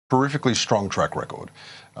terrifically strong track record.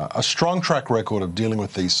 A strong track record of dealing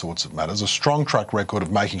with these sorts of matters, a strong track record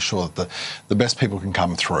of making sure that the best people can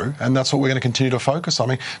come through, and that's what we're going to continue to focus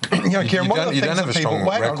on. I mean, Kieran, you don't have a strong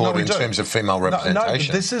record in terms of female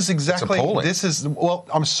representation. No, this is exactly... It's appalling. This is... Well,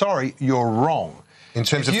 I'm sorry, you're wrong. In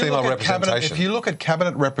terms of female representation. If you look at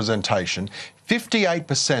cabinet representation,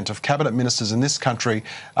 58% of cabinet ministers in this country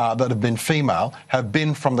that have been female have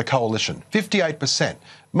been from the coalition. 58%.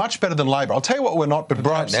 Much better than Labor. I'll tell you what we're not... But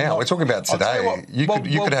right now, we're talking about today. You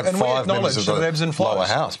could have 5 members of the lower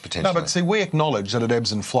house, potentially. No, but see, we acknowledge that it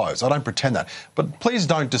ebbs and flows. I don't pretend that. But please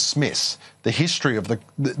don't dismiss the history of the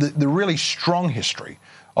really strong history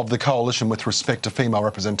of the coalition with respect to female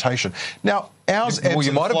representation. Now, ours ebbs and flows. Well,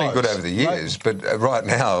 you might have been good over the years, but right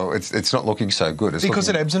now it's not looking so good. Because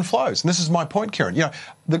it ebbs and flows. And this is my point, Kieran. You know,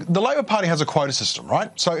 the Labor Party has a quota system, right?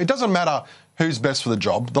 So it doesn't matter who's best for the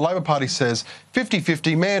job. The Labor Party says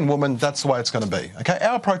 50-50, man, woman, that's the way it's going to be. Okay,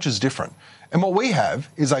 our approach is different. And what we have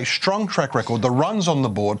is a strong track record that runs on the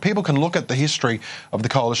board. People can look at the history of the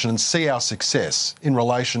coalition and see our success in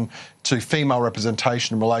relation to female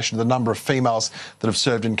representation, in relation to the number of females that have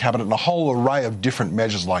served in cabinet, and a whole array of different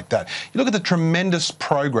measures like that. You look at the tremendous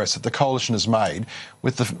progress that the coalition has made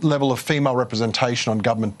with the level of female representation on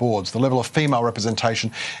government boards, the level of female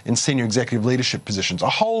representation in senior executive leadership positions, a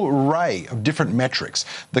whole array of different metrics.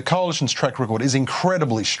 The coalition's track record is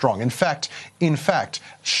incredibly strong. In fact,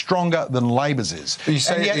 stronger than Labor's is. You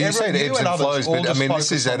say it ebbs and flows, but I mean,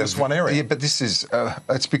 this is out of one area. Yeah, but this is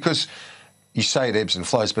it's because you say it ebbs and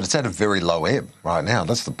flows, but it's at a very low ebb right now.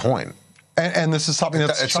 That's the point. And this is something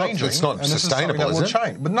that's changing. It's not sustainable, is it?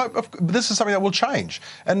 Change. But no, this is something that will change.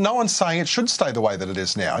 And no one's saying it should stay the way that it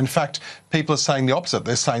is now. In fact, people are saying the opposite.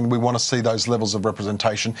 They're saying we want to see those levels of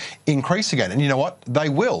representation increase again. And you know what? They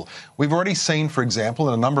will. We've already seen, for example,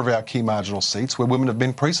 in a number of our key marginal seats where women have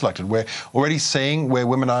been pre-selected. We're already seeing where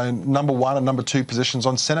women own number 1 and number 2 positions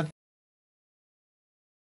on Senate